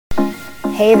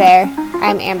Hey there,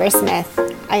 I'm Amber Smith.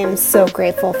 I am so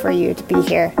grateful for you to be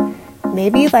here.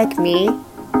 Maybe like me,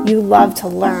 you love to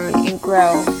learn and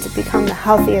grow to become the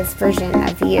healthiest version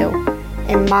of you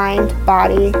in mind,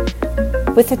 body,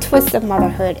 with a twist of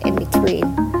motherhood in between.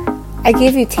 I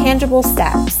give you tangible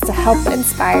steps to help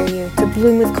inspire you to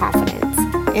bloom with confidence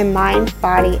in mind,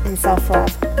 body, and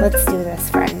self-love. Let's do this,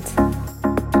 friend.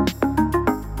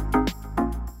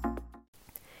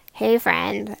 Hey,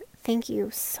 friend. Thank you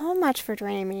so much for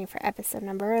joining me for episode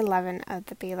number 11 of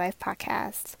the Be Life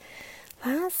podcast.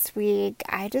 Last week,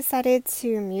 I decided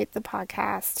to mute the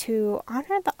podcast to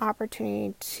honor the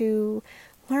opportunity to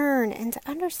learn and to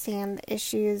understand the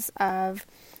issues of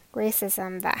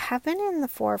racism that have been in the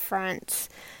forefront,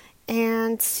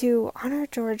 and to honor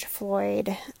George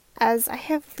Floyd as I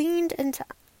have leaned into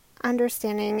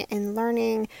understanding and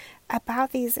learning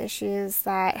about these issues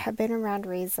that have been around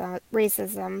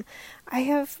racism. I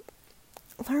have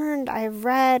learned, I have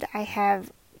read, I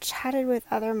have chatted with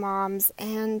other moms,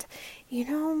 and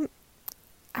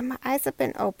my eyes have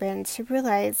been opened to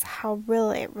realize how real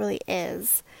it really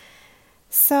is.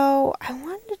 So I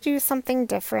wanted to do something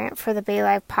different for the Bay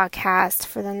Life podcast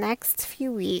for the next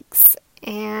few weeks.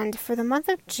 And for the month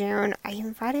of June, I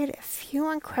invited a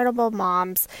few incredible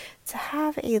moms to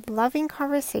have a loving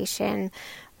conversation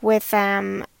with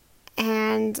them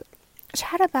and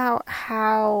chat about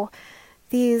how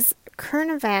these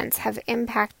current events have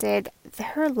impacted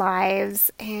their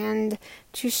lives, and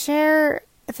to share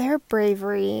their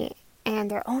bravery and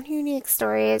their own unique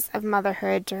stories of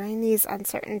motherhood during these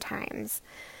uncertain times.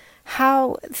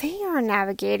 How they are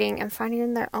navigating and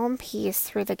finding their own peace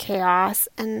through the chaos,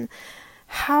 and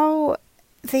how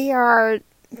they are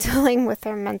dealing with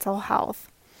their mental health.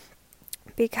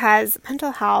 Because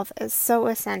mental health is so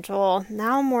essential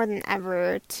now more than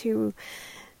ever to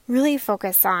really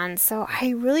focus on. So I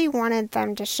really wanted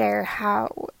them to share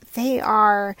how they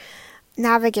are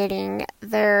navigating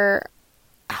their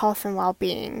health and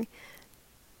well-being.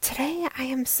 Today, I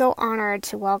am so honored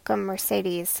to welcome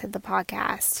Mercedes to the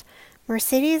podcast.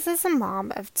 Mercedes is a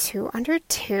mom of 2 under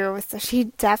 2, so she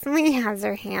definitely has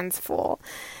her hands full,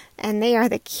 and they are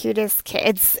the cutest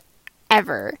kids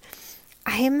ever.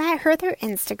 I met her through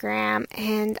Instagram,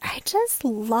 and I just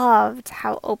loved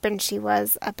how open she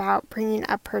was about bringing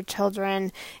up her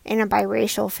children in a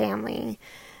biracial family.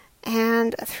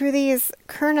 And through these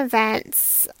current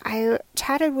events, I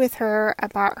chatted with her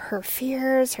about her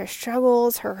fears, her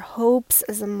struggles, her hopes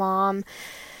as a mom.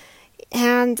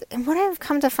 And what I've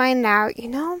come to find out,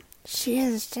 she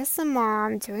is just a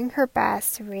mom doing her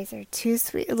best to raise her 2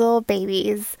 sweet little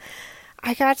babies.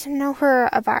 I got to know her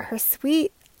about her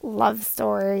sweet love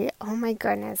story. Oh my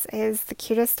goodness, it is the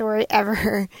cutest story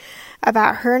ever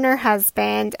about her and her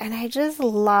husband, and I just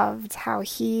loved how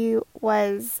he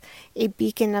was a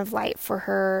beacon of light for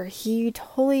her. He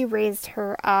totally raised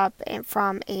her up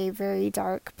from a very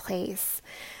dark place.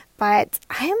 But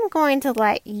I am going to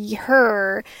let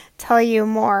her tell you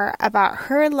more about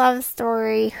her love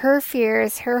story, her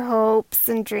fears, her hopes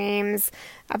and dreams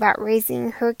about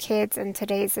raising her kids in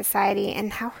today's society,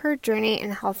 and how her journey in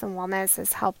health and wellness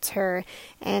has helped her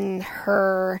in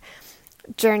her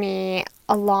journey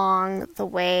along the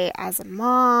way as a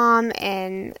mom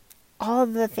and all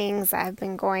of the things that have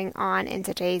been going on in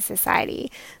today's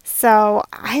society. So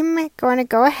I'm going to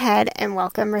go ahead and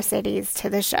welcome Mercedes to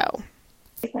the show.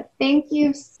 Thank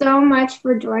you so much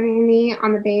for joining me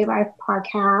on the Bay Life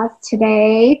podcast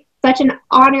today. Such an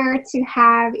honor to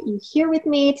have you here with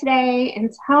me today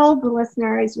and tell the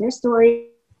listeners your story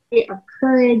of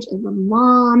courage as a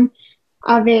mom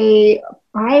of a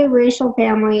biracial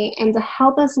family, and to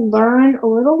help us learn a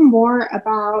little more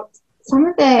about some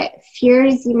of the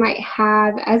fears you might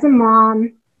have as a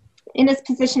mom in this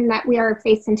position that we are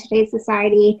faced in today's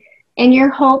society, and your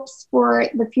hopes for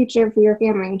the future for your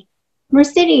family.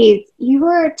 Mercedes, you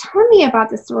were telling me about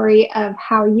the story of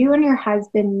how you and your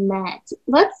husband met.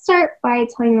 Let's start by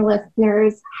telling the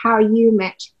listeners how you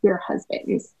met your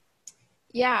husband.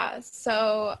 Yeah,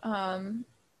 so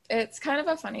it's kind of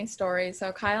a funny story.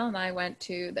 So Kyle and I went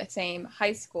to the same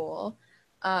high school.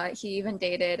 He even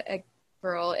dated a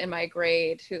girl in my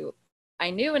grade who I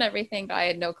knew and everything, but I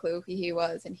had no clue who he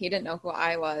was, and he didn't know who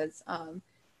I was. And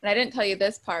I didn't tell you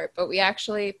this part, but we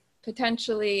actually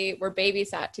potentially were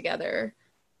babysat together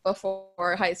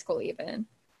before high school even.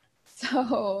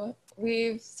 So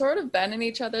we've sort of been in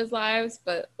each other's lives,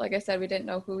 but like I said, we didn't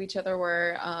know who each other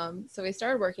were. So we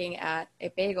started working at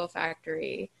a bagel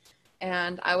factory,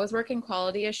 and I was working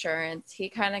quality assurance. He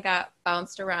kind of got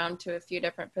bounced around to a few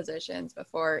different positions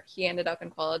before he ended up in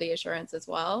quality assurance as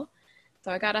well. So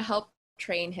I got to help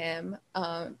train him.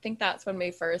 I think that's when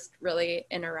we first really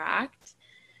interact.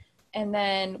 And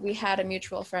then we had a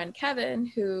mutual friend, Kevin,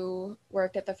 who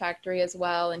worked at the factory as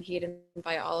well, and he'd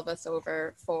invite all of us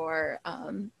over for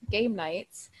game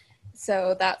nights.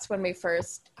 So that's when we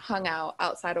first hung out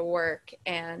outside of work.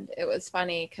 And it was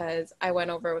funny because I went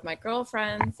over with my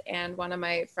girlfriends, and one of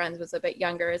my friends was a bit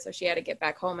younger, so she had to get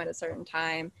back home at a certain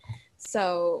time.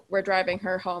 So we're driving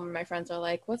her home, and my friends are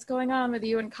like, "What's going on with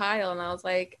you and Kyle?" And I was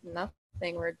like,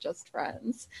 "Nothing, we're just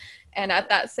friends." And at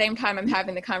that same time, I'm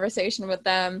having the conversation with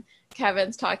them.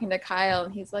 Kevin's talking to Kyle,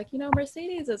 and he's like,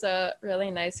 Mercedes is a really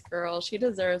nice girl. She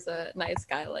deserves a nice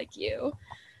guy like you.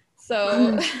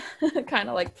 So kind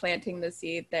of like planting the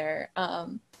seed there.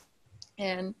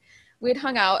 And we'd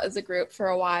hung out as a group for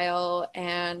a while,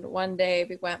 and one day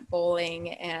we went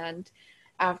bowling, and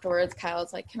afterwards Kyle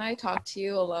was like, "Can I talk to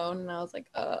you alone?" And I was like,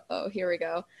 oh, here we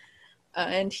go.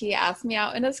 And he asked me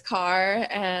out in his car,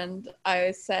 and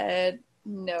I said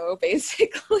no,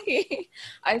 basically.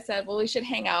 I said, well, we should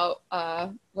hang out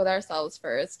with ourselves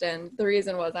first. And the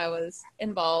reason was I was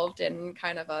involved in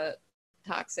kind of a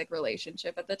toxic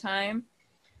relationship at the time.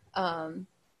 And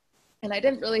I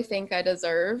didn't really think I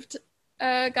deserved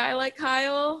a guy like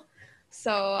Kyle.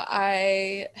 So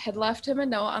I had left him a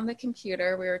note on the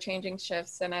computer. We were changing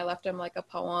shifts, and I left him like a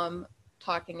poem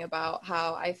talking about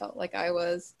how I felt like I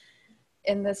was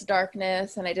in this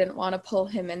darkness and I didn't want to pull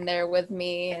him in there with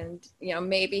me, and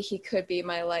maybe he could be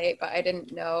my light, but I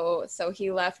didn't know. So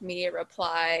he left me a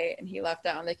reply, and he left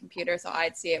it on the computer so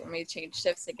I'd see it when we changed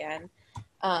shifts again.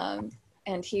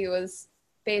 And he was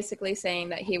basically saying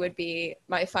that he would be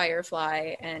my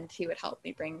firefly and he would help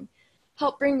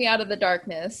bring me out of the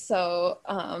darkness. So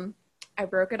I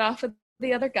broke it off with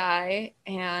the other guy,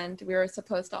 and we were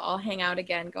supposed to all hang out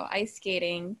again, go ice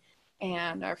skating.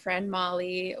 And our friend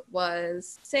Molly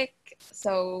was sick,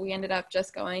 so we ended up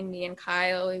just going, me and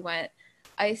Kyle. We went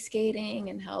ice skating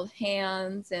and held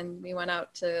hands, and we went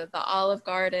out to the Olive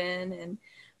Garden, and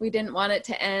we didn't want it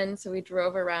to end, so we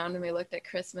drove around and we looked at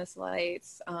Christmas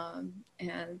lights.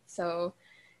 And so,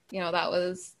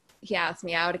 he asked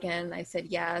me out again. I said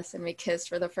yes, and we kissed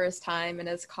for the first time in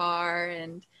his car.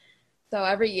 And so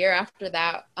every year after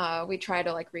that, we try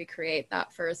to recreate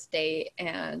that first date.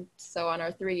 And so on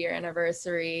our 3-year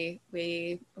anniversary,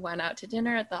 we went out to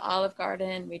dinner at the Olive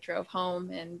Garden. We drove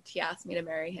home, and he asked me to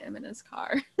marry him in his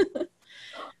car.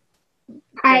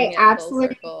 I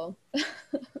absolutely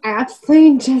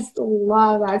just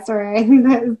love that story. I think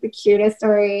that is the cutest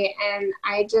story. And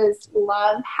I just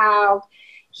love how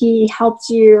he helped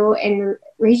you and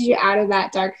raised you out of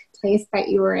that dark place that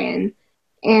you were in.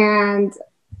 And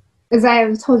as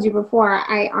I've told you before,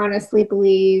 I honestly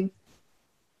believe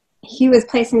he was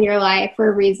placed in your life for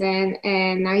a reason,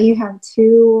 and now you have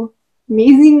 2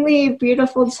 amazingly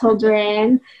beautiful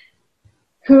children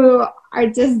who are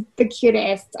just the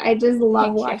cutest. I just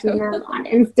love watching them on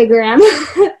Instagram.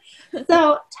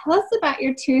 So tell us about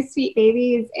your 2 sweet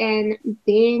babies and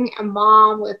being a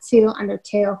mom with 2 under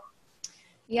 2.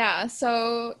 Yeah,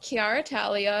 so Kiara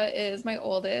Talia is my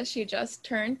oldest. She just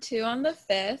turned 2 on the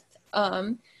 5th.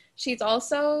 She's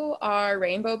also our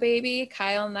rainbow baby.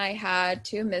 Kyle and I had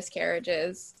 2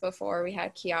 miscarriages before we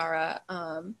had Kiara.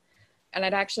 And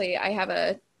I have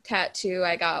a tattoo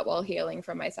I got while healing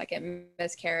from my second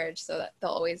miscarriage, so that they'll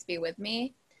always be with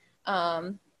me.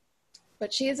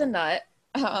 But she is a nut.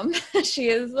 She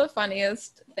is the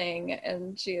funniest thing,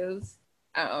 and she is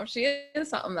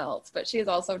something else, but she is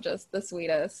also just the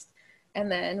sweetest.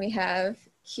 And then we have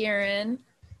Kieran,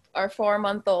 our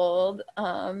 4-month-old,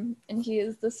 and he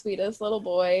is the sweetest little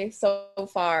boy so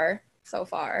far.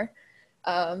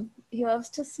 He loves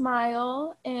to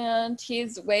smile, and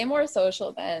he's way more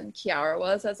social than Kiara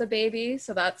was as a baby,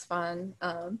 so that's fun.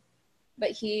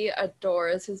 But he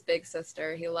adores his big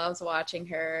sister. He loves watching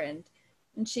her, and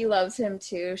she loves him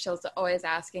too. She's always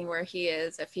asking where he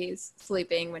is, if he's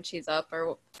sleeping when she's up,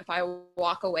 or if I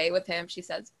walk away with him, she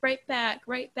says, right back.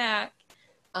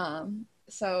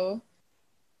 So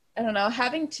I don't know,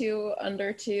 having 2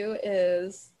 under 2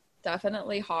 is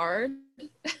definitely hard.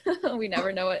 We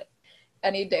never know what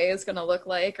any day is going to look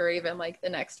like, or even the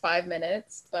next 5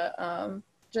 minutes, but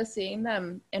just seeing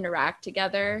them interact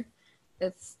together,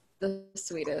 it's the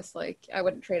sweetest. I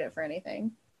wouldn't trade it for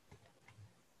anything.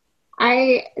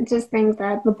 I just think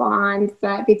that the bond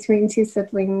that between 2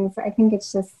 siblings, I think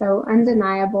it's just so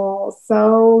undeniable,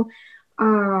 so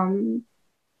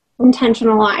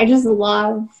intentional. I just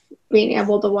love being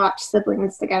able to watch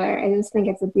siblings together. I just think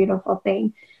it's a beautiful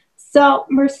thing. So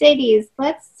Mercedes,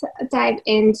 let's dive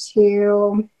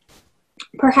into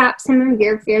perhaps some of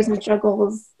your fears and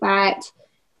struggles that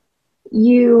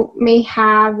you may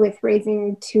have with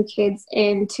raising two kids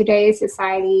in today's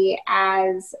society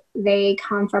as they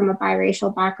come from a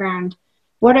biracial background.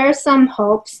 What are some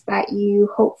hopes that you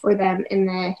hope for them in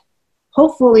the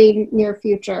hopefully near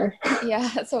future?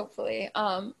 Yes, hopefully.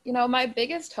 My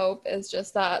biggest hope is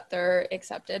just that they're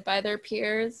accepted by their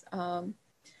peers.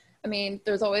 I mean,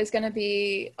 there's always going to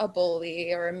be a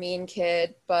bully or a mean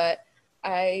kid, but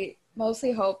I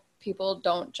mostly hope people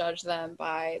don't judge them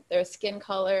by their skin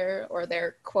color or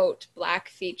their quote black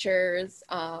features,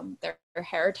 their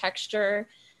hair texture.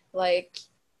 Like,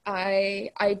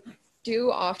 I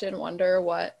do often wonder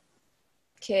what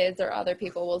kids or other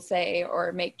people will say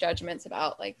or make judgments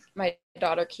about. Like my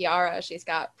daughter Kiara, she's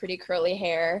got pretty curly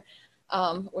hair,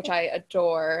 which I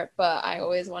adore, but I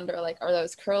always wonder, like, are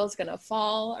those curls gonna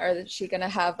fall? Are she gonna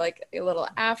have like a little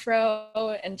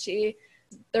afro? And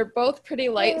they're both pretty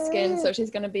light skinned, so she's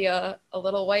gonna be a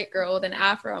little white girl with an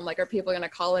afro. I'm like, are people gonna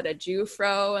call it a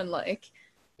Jew-fro? And like,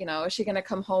 is she gonna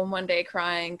come home one day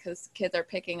crying because kids are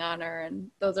picking on her?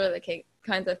 And those are the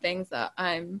kinds of things that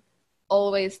I'm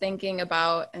always thinking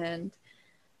about. And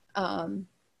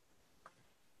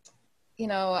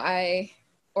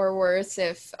or worse,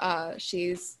 if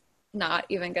she's not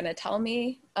even going to tell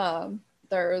me.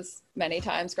 There's many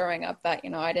times growing up that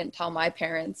I didn't tell my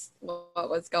parents what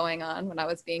was going on when I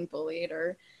was being bullied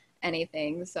or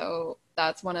anything. So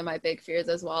that's one of my big fears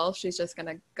as well. She's just going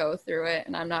to go through it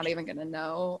and I'm not even going to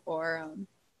know. Or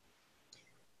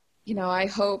I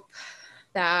hope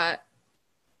that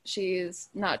she's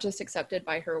not just accepted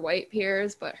by her white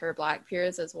peers, but her black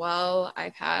peers as well.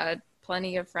 I've had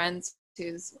plenty of friends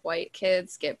whose white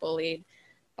kids get bullied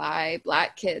by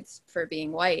black kids for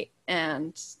being white.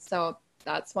 And so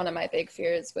that's one of my big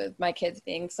fears with my kids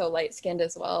being so light-skinned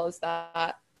as well, is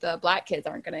that the black kids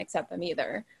aren't going to accept them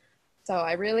either. So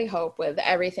I really hope with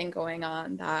everything going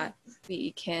on that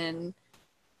we can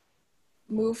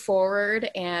move forward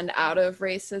and out of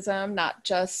racism, not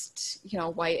just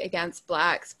white against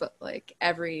blacks, but like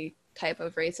every type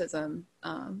of racism.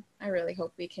 I really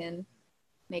hope we can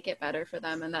make it better for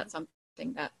them, and that's something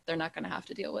that they're not going to have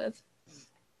to deal with.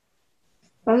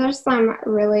 Those are some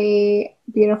really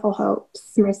beautiful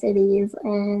hopes, Mercedes,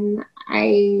 and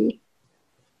I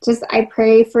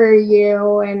pray for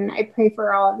you and I pray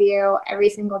for all of you every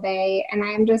single day, and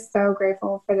I'm just so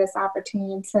grateful for this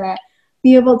opportunity to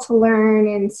be able to learn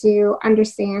and to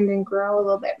understand and grow a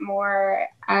little bit more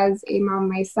as a mom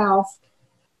myself.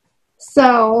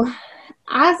 So,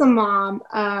 as a mom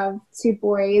of two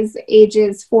boys,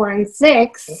 ages 4 and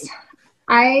 6,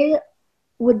 I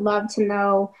would love to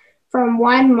know from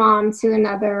one mom to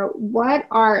another, what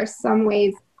are some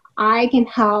ways I can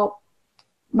help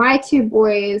my two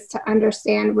boys to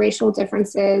understand racial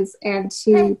differences and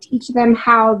to teach them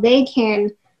how they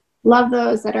can love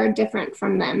those that are different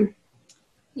from them?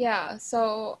 Yeah,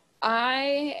 so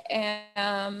I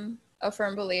am a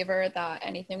firm believer that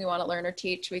anything we want to learn or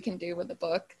teach, we can do with a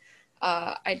book.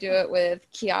 I do it with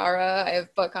Kiara. I have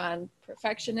a book on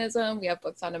perfectionism. We have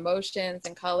books on emotions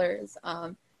and colors.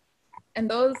 And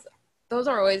those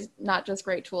are always not just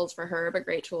great tools for her, but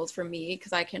great tools for me,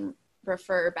 because I can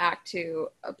refer back to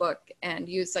a book and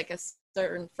use like a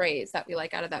certain phrase that we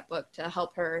like out of that book to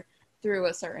help her through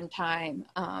a certain time.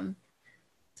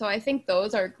 So I think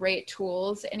those are great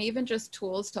tools, and even just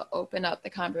tools to open up the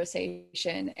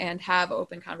conversation and have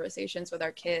open conversations with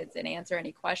our kids and answer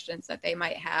any questions that they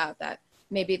might have that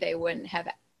maybe they wouldn't have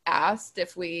asked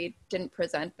if we didn't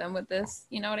present them with this,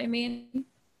 you know what I mean?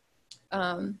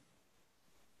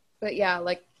 But yeah,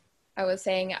 like I was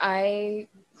saying, I've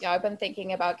been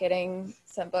thinking about getting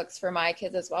some books for my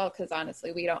kids as well, because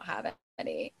honestly, we don't have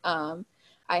any.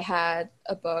 I had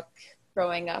a book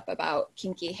growing up about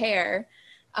kinky hair,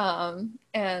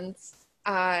 and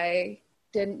I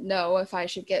didn't know if I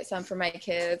should get some for my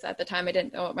kids. At the time, I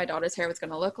didn't know what my daughter's hair was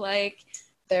going to look like.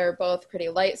 They're both pretty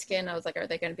light skinned. I was like, are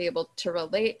they going to be able to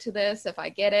relate to this if I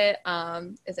get it?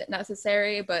 Is it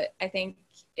necessary? But I think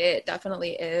it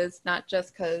definitely is, not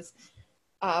just because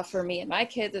for me and my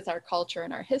kids, it's our culture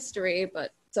and our history,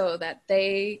 but so that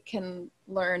they can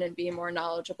learn and be more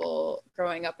knowledgeable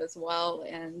growing up as well,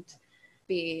 and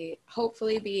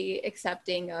hopefully be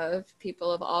accepting of people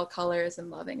of all colors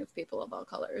and loving of people of all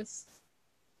colors.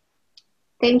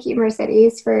 Thank you,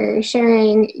 Mercedes, for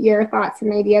sharing your thoughts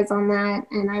and ideas on that.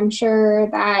 And I'm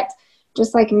sure that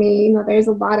just like me, there's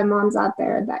a lot of moms out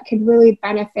there that could really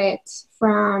benefit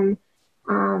from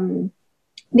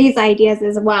these ideas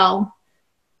as well.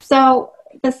 So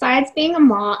besides being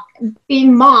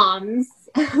being moms,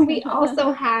 we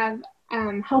also have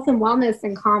health and wellness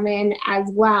in common as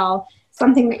well,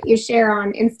 something that you share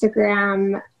on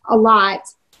Instagram a lot.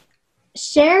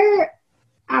 Share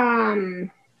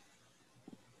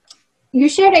you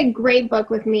shared a great book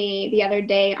with me the other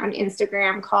day on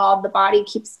Instagram called The Body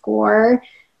Keeps Score,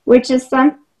 which is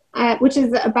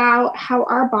about how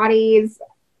our bodies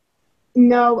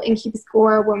know and keep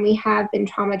score when we have been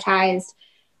traumatized.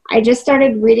 I just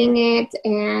started reading it,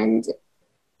 and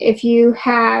if you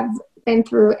have been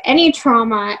through any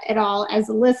trauma at all as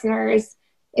listeners,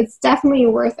 it's definitely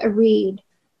worth a read.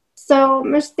 So,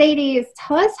 Mercedes,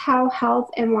 tell us how health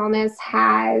and wellness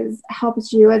has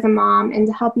helped you as a mom and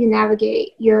to help you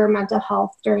navigate your mental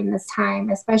health during this time,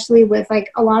 especially with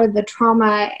like a lot of the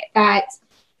trauma that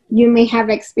you may have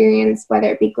experienced,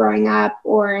 whether it be growing up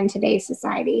or in today's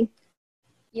society.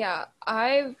 Yeah,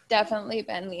 I've definitely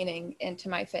been leaning into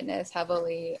my fitness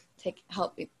heavily to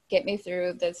help get me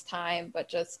through this time, but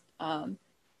just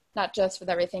not just with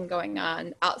everything going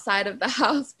on outside of the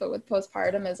house, but with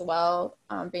postpartum as well.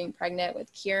 Being pregnant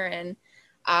with Kieran,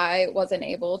 I wasn't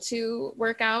able to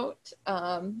work out.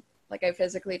 Like I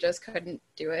physically just couldn't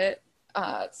do it.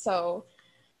 So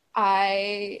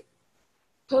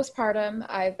postpartum,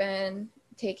 I've been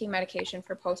taking medication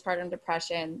for postpartum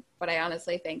depression, but I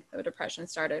honestly think the depression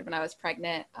started when I was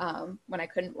pregnant, when I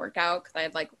couldn't work out because I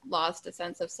had like lost a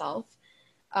sense of self,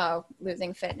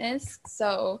 losing fitness.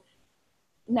 So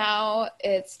now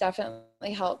it's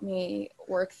definitely helped me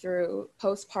work through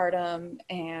postpartum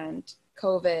and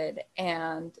COVID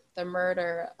and the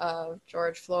murder of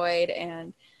George Floyd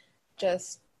and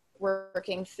just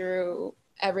working through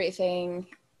everything.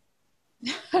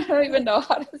 I don't even know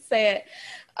how to say it.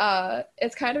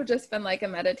 It's kind of just been like a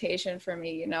meditation for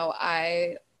me. You know,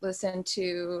 I listen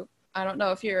to, I don't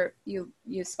know if you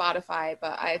use Spotify,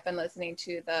 but I've been listening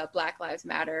to the Black Lives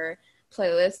Matter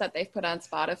playlist that they've put on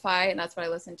Spotify, and that's what I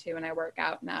listen to when I work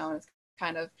out now. And it's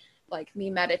kind of like me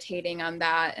meditating on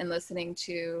that and listening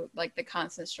to like the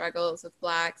constant struggles of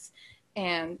Blacks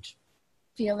and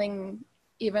feeling,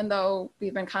 even though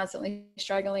we've been constantly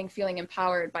struggling, feeling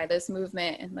empowered by this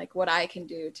movement and like what I can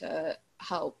do to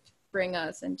help bring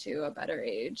us into a better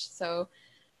age. So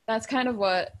that's kind of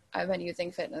what I've been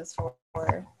using fitness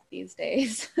for these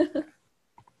days.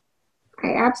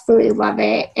 I absolutely love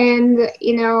it. And,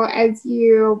 you know, as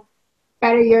you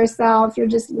better yourself, you're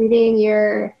just leading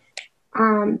your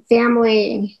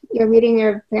family, you're leading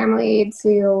your family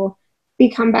to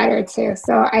become better too.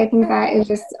 So I think that is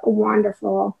just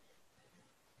wonderful.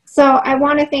 So I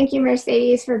want to thank you,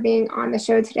 Mercedes, for being on the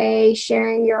show today,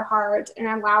 sharing your heart and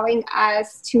allowing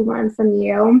us to learn from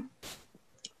you.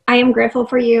 I am grateful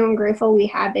for you. I'm grateful we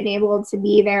have been able to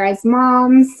be there as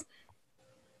moms,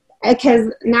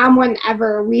 because now more than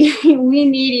ever, we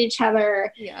need each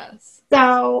other. Yes.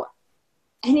 So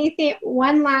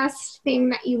one last thing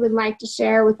that you would like to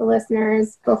share with the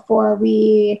listeners before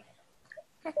we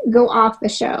go off the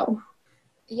show?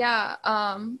 Yeah.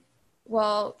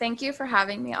 Well, thank you for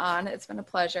having me on. It's been a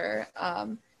pleasure.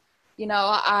 You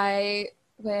know,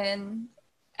 when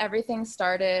everything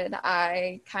started,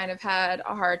 I kind of had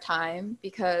a hard time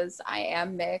because I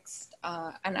am mixed,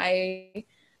 and I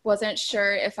wasn't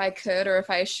sure if I could or if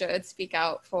I should speak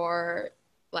out for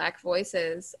Black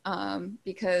voices,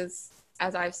 because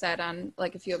as I've said on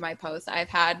like a few of my posts, I've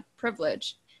had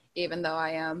privilege, even though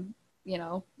I am, you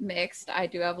know, mixed. I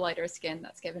do have lighter skin.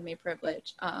 That's given me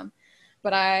privilege.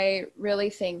 But I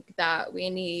really think that we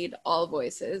need all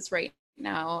voices right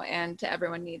now, and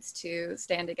everyone needs to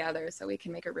stand together so we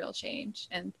can make a real change.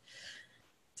 And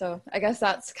so I guess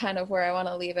that's kind of where I want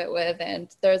to leave it with. And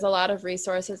there's a lot of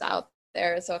resources out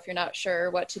there. So if you're not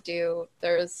sure what to do,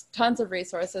 there's tons of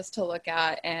resources to look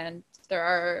at. And there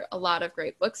are a lot of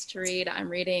great books to read. I'm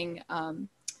reading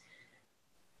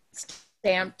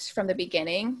Stamped from the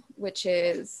Beginning, which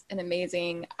is an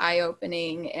amazing,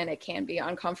 eye-opening, and it can be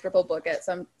uncomfortable book at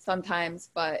sometimes,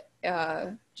 but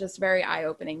just very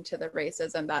eye-opening to the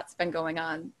racism that's been going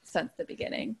on since the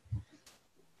beginning.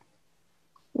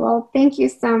 Well, thank you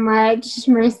so much,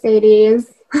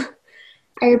 Mercedes.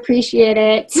 I appreciate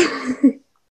it.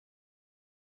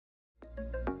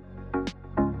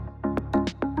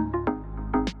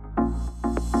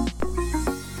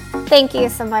 Thank you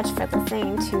so much for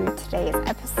listening to today's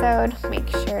episode. Make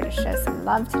sure to show some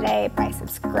love today by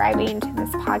subscribing to this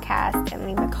podcast and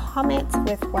leave a comment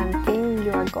with one thing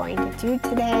you are going to do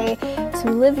today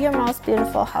to live your most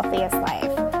beautiful, healthiest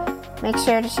life. Make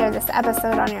sure to share this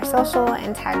episode on your social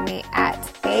and tag me at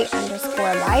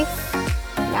 @bay_life.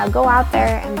 Now go out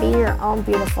there and be your own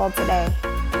beautiful today.